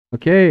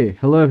Okay,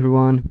 hello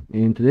everyone.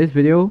 In today's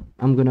video,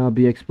 I'm gonna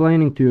be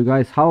explaining to you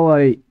guys how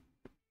I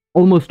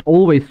almost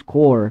always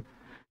score.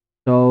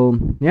 So,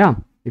 yeah,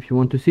 if you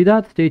want to see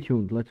that, stay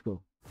tuned. Let's go.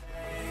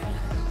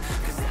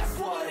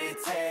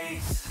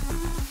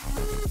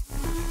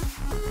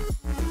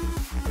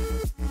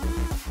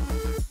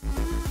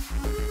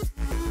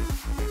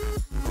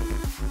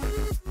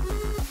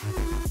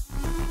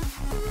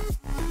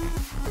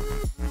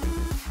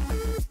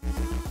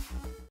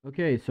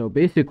 Okay, so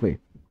basically,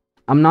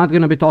 I'm not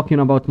gonna be talking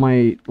about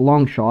my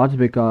long shots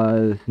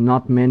because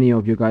not many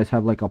of you guys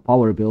have like a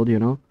power build, you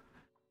know?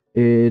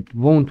 It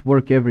won't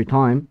work every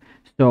time.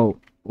 So,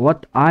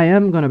 what I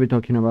am gonna be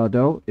talking about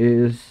though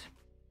is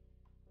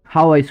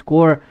how I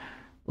score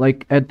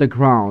like at the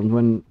ground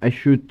when I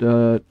shoot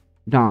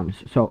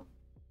downs. So,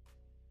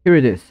 here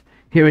it is.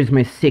 Here is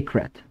my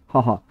secret.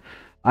 Haha.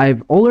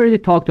 I've already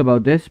talked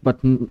about this, but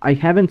I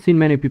haven't seen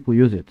many people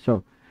use it.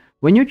 So,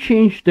 when you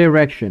change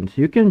directions,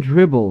 you can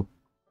dribble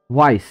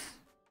twice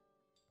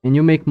and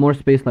you make more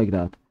space like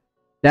that.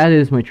 That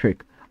is my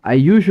trick. I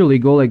usually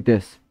go like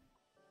this.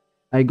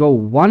 I go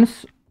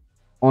once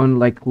on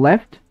like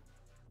left.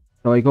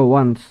 So I go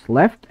once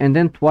left and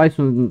then twice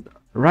on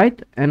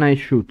right and I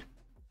shoot.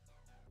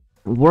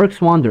 Works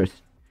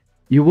wonders.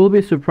 You will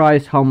be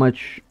surprised how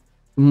much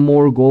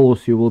more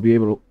goals you will be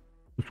able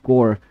to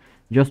score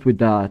just with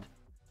that.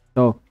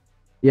 So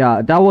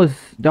yeah, that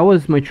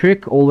was my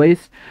trick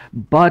always,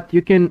 but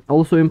you can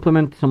also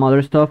implement some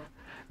other stuff.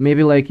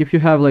 Maybe like if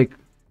you have like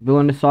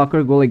villainous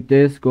soccer, go like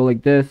this,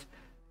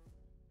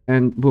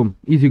 and boom,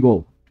 easy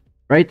goal,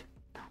 right?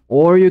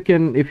 Or you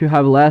can, if you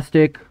have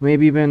elastic,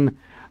 maybe even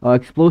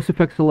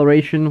explosive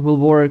acceleration will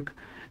work.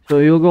 So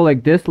you'll go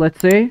like this, let's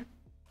say,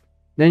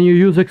 then you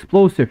use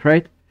explosive,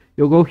 right?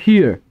 You'll go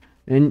here,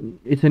 and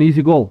it's an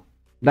easy goal.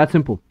 That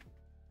simple.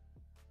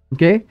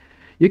 Okay,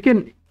 you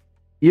can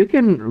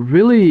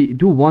really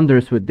do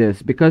wonders with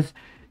this because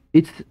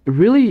it's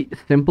really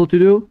simple to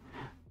do.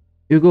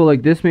 You go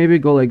like this, maybe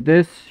go like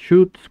this,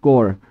 shoot,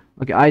 score.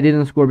 Okay, I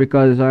didn't score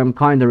because I'm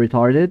kind of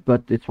retarded,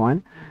 but it's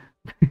fine.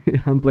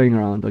 I'm playing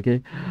around,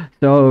 okay?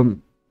 So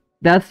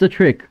that's the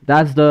trick.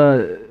 That's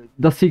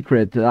the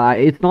secret.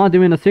 It's not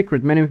even a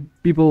secret. Many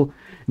people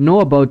know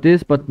about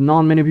this, but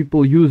not many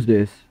people use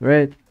this,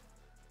 right?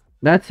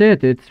 That's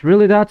it. It's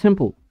really that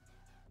simple.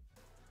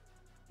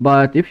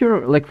 But if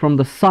you're like from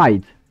the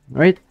side,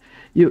 right?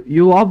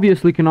 You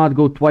obviously cannot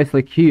go twice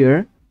like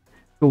here.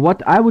 So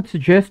what I would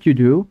suggest you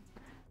do,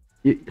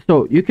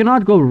 so you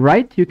cannot go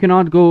right, you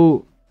cannot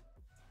go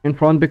in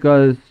front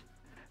because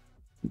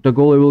the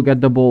goalie will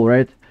get the ball,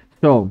 right?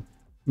 So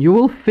you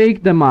will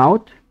fake them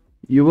out.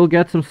 You will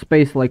get some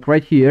space like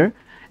right here,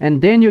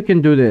 and then you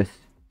can do this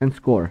and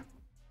score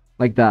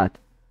like that.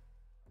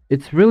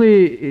 It's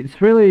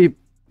really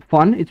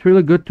fun. It's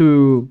really good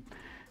to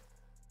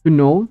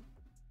know.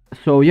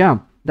 So yeah,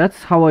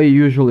 that's how I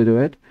usually do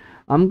it.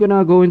 I'm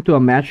gonna go into a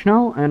match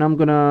now, and I'm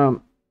gonna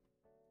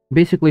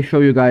basically show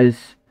you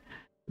guys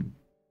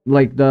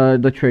like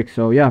the trick.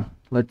 So yeah,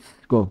 let's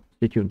go.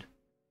 Stay tuned.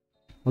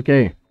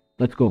 Okay,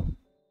 let's go.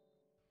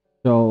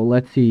 So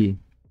let's see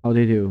how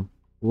they do.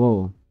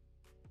 Whoa.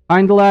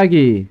 Kinda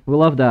laggy. We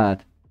love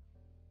that.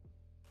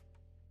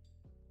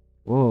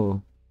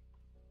 Whoa.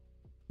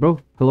 Bro,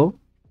 hello?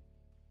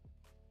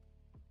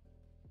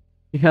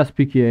 He has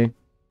PKA.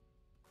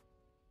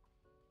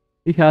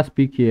 He has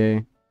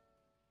PKA.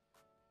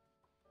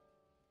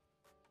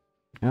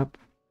 Yep.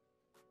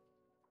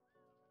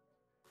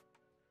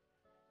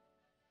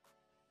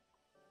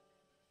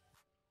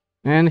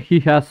 And he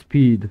has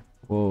speed.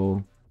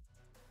 Whoa.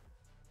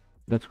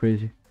 That's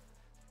crazy.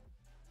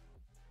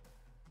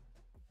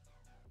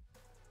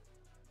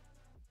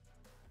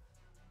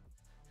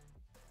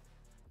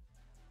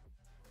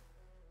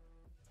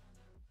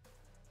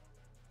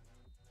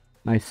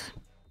 Nice.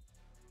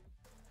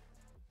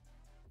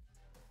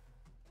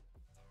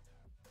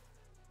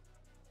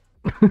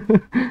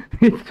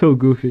 It's so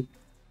goofy.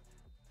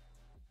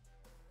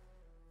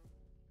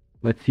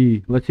 Let's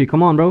see. Let's see.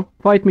 Come on, bro.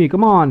 Fight me.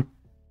 Come on.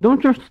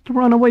 Don't just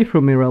run away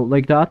from me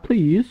like that,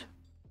 please.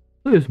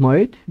 Please,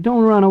 mate.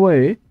 Don't run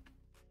away.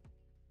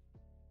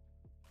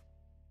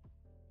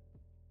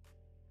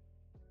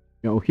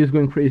 Yo, he's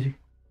going crazy.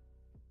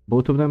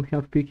 Both of them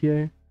have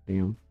PKA.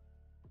 Damn.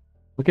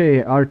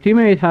 Okay, our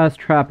teammate has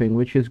trapping,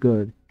 which is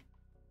good.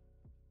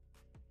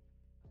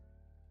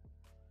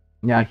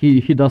 Yeah,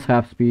 he does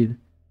have speed.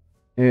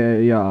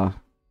 Yeah.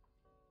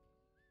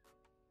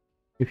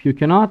 If you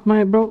cannot,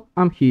 my bro,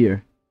 I'm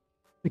here.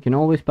 You can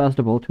always pass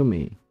the ball to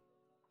me.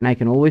 And I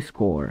can always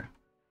score.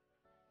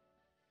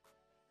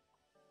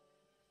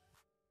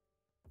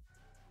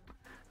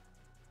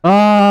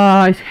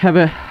 I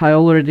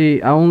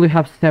only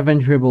have 7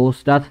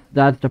 dribbles.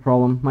 That's the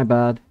problem. My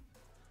bad.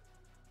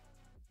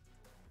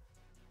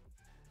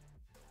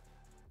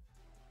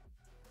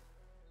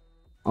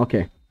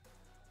 Okay.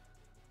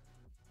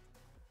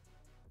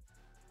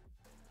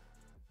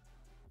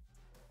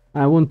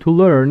 I want to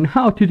learn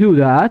how to do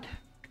that.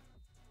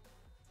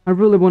 I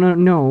really want to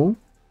know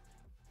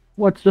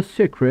what's the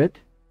secret.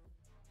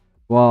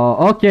 Well,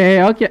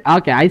 okay, okay,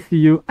 okay, I see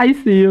you. I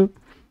see you.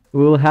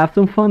 We'll have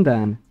some fun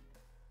then.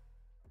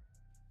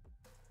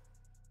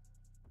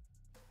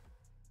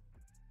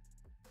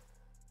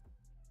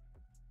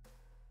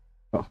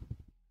 Oh,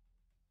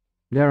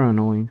 they're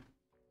annoying.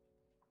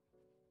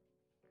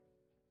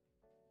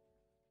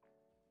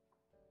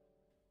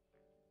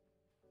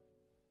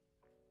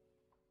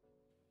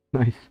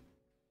 Nice.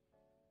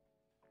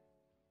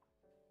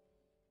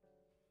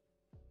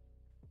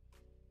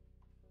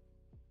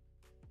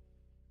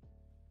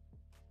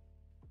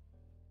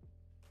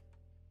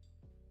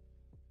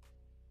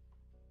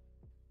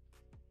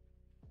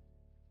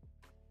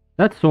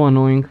 That's so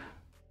annoying.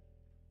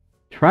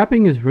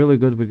 Trapping is really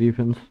good with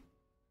defense.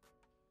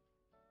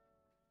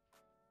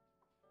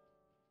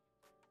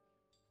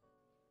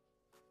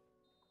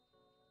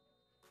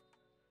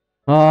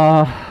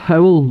 I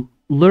will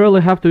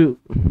literally have to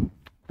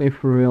play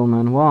for real,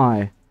 man.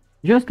 Why?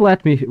 Just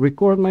let me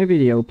record my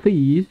video,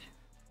 please.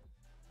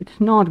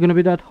 It's not gonna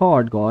be that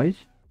hard, guys.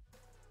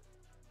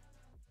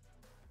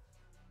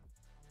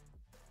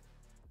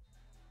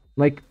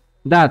 Like,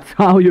 that's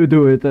how you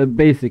do it,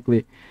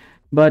 basically.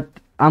 But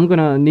I'm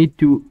gonna need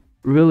to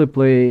really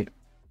play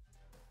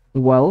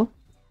well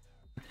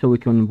so we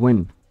can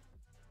win.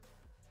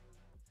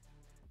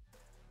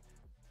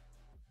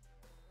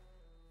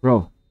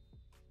 Bro.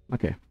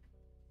 Okay.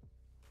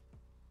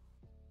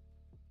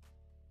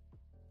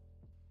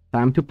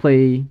 Time to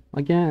play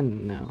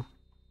again now.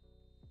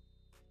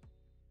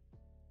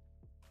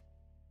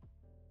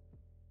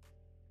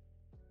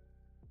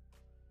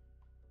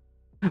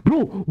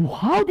 Bro,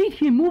 how did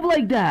he move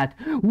like that?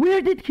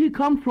 Where did he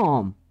come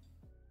from?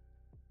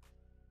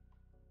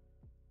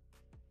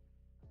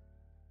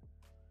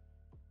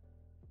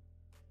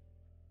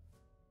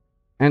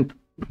 And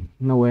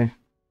no way.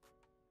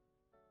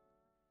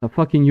 The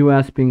fucking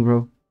US ping,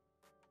 bro.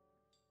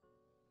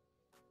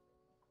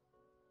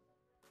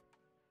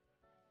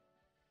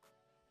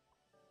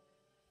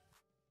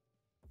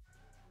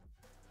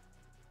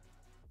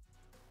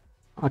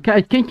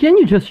 Okay, can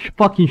you just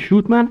fucking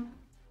shoot, man?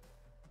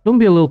 Don't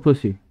be a little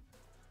pussy.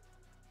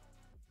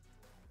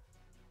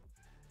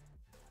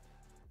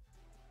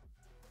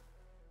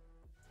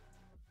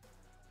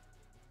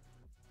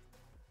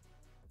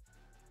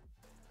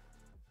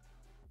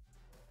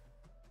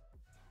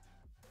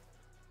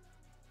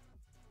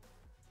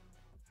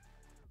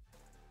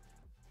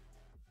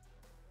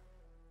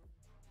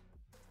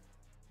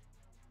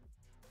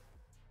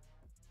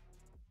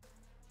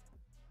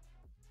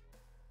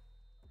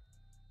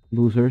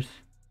 Losers.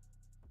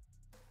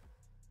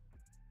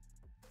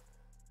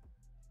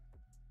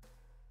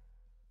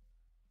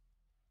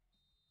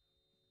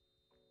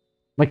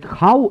 Like,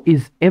 how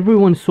is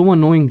everyone so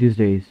annoying these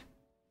days?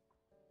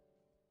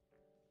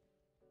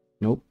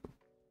 Nope.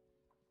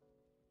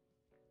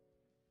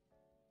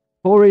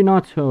 Sorry,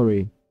 not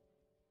sorry.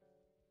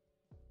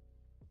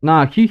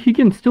 Nah, he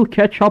can still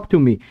catch up to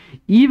me,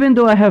 even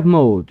though I have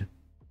mode.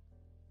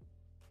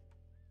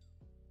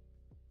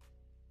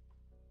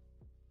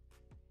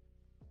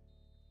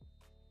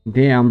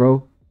 Damn,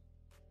 bro.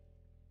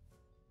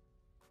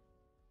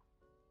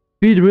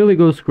 Speed really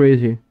goes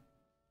crazy.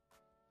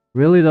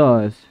 Really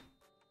does.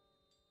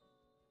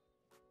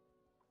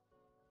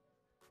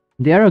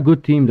 They are a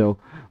good team though.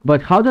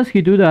 But how does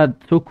he do that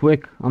so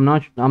quick? I'm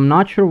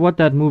not sure what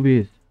that move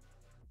is.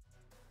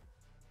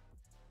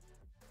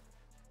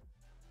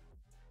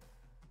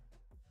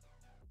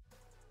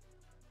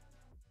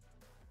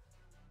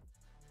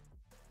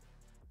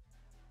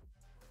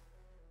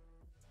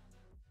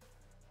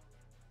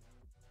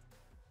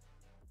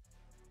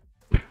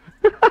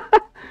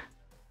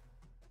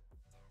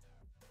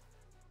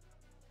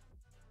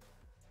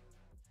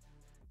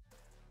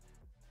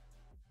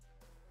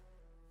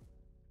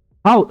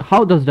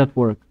 How does that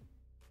work?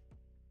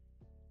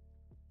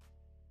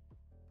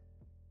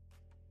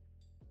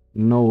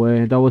 No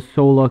way. That was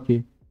so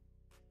lucky.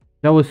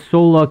 That was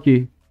so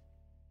lucky.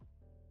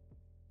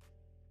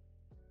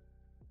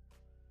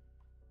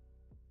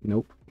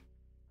 Nope.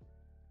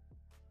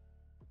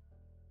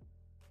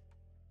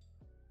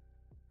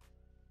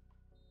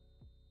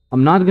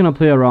 I'm not gonna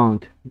play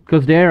around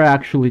because they're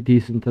actually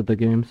decent at the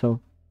game, so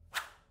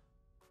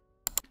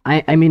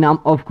I mean I'm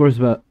of course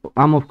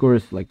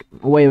like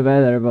way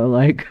better, but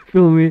like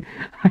feel me,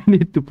 I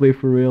need to play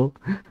for real.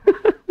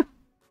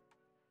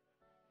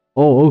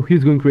 Oh,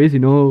 he's going crazy.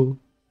 No.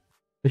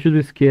 I should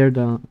be scared.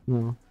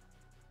 No.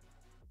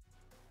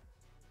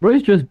 Bro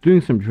is just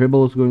doing some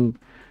dribbles, going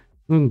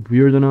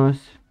weird on us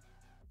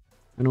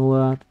and all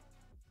that.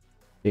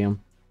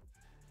 Damn.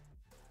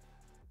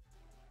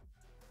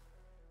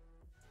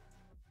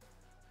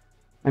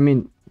 I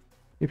mean,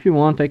 if you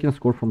want, I can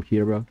score from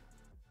here, bro.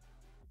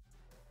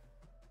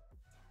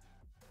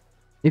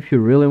 If you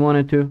really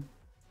wanted to,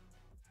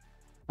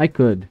 I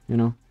could, you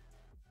know.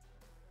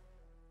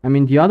 I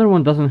mean, the other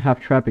one doesn't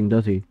have trapping,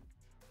 does he?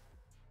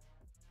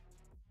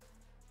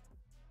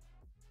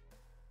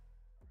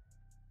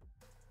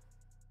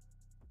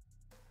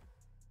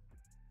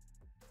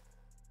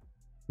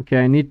 Okay,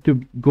 I need to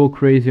go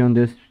crazy on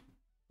this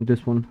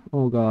one.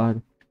 Oh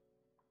god.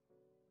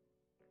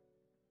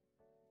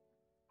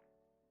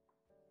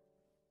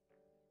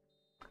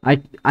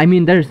 I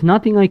mean, there's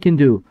nothing I can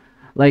do.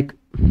 Like,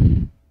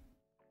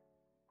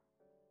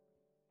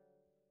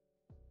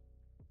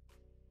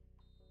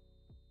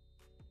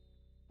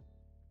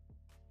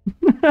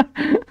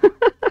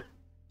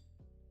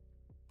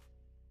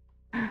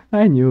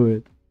 I knew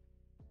it.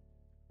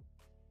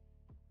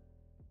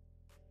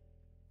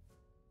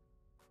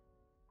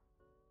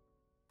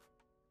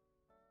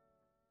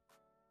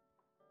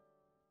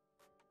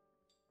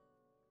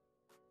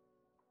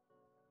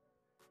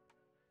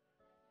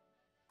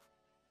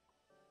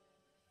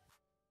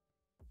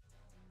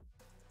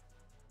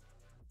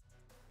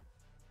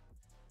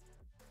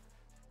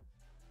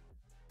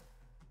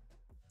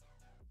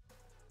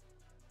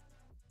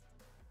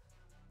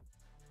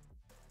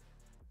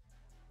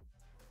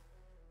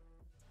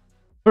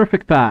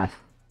 Perfect pass.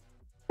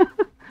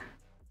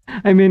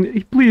 I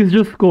mean, please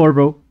just score,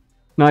 bro.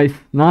 Nice,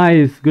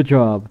 nice, good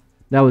job.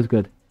 That was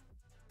good.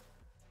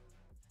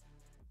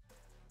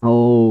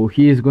 Oh,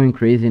 he is going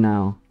crazy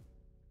now.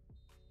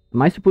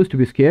 Am I supposed to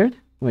be scared?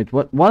 Wait,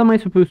 what am I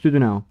supposed to do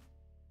now?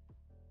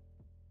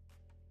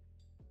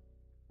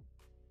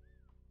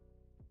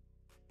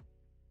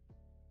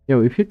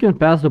 Yo, if you can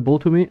pass the ball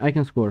to me, I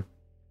can score.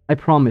 I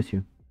promise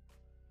you.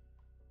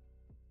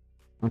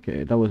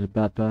 Okay, that was a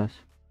bad pass.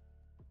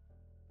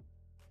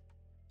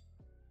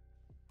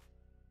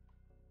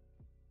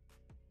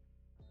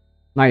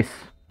 Nice.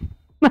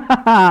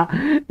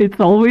 It's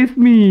always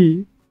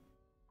me.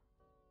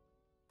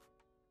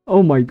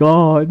 Oh my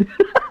god.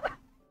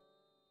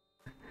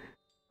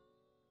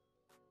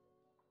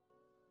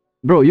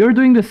 Bro, you're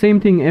doing the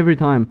same thing every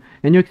time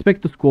and you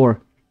expect to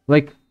score.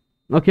 Like,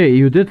 okay,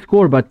 you did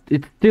score, but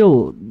it's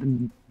still...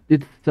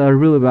 It's a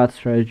really bad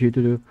strategy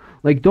to do.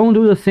 Like, don't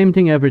do the same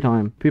thing every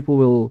time. People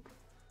will...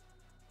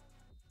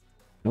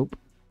 Nope.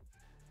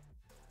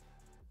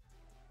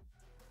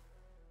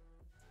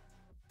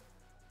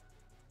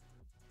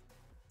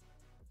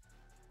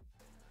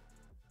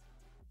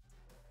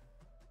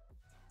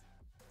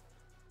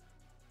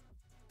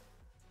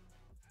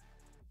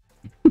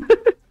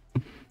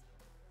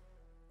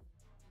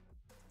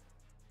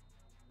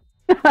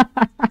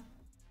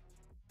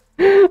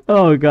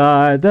 Oh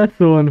god, that's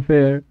so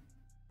unfair.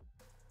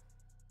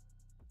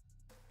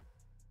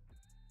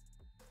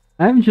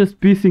 I'm just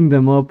piecing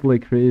them up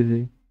like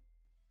crazy.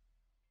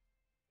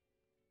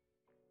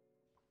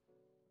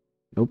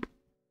 Nope.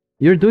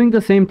 You're doing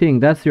the same thing,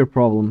 that's your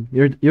problem.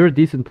 You're a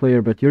decent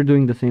player, but you're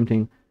doing the same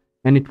thing.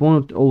 And it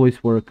won't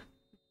always work.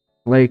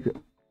 Like,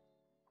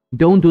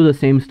 don't do the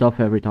same stuff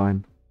every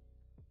time.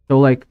 So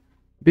like,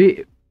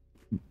 be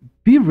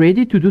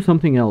ready to do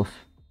something else.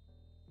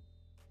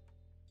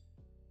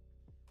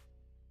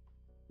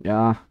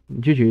 Yeah,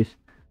 GG's.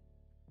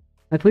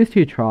 At least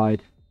he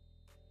tried.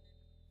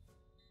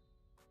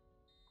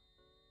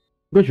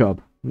 Good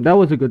job. That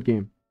was a good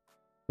game.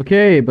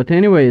 Okay, but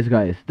anyways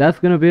guys, that's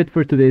gonna be it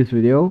for today's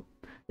video.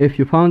 If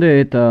you found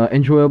it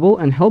enjoyable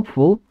and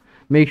helpful,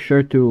 make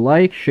sure to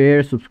like,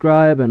 share,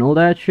 subscribe and all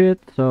that shit.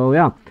 So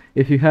yeah,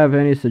 if you have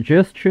any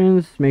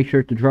suggestions, make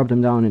sure to drop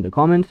them down in the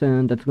comments,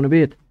 and that's gonna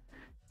be it.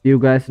 See you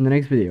guys in the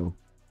next video.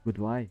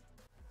 Goodbye.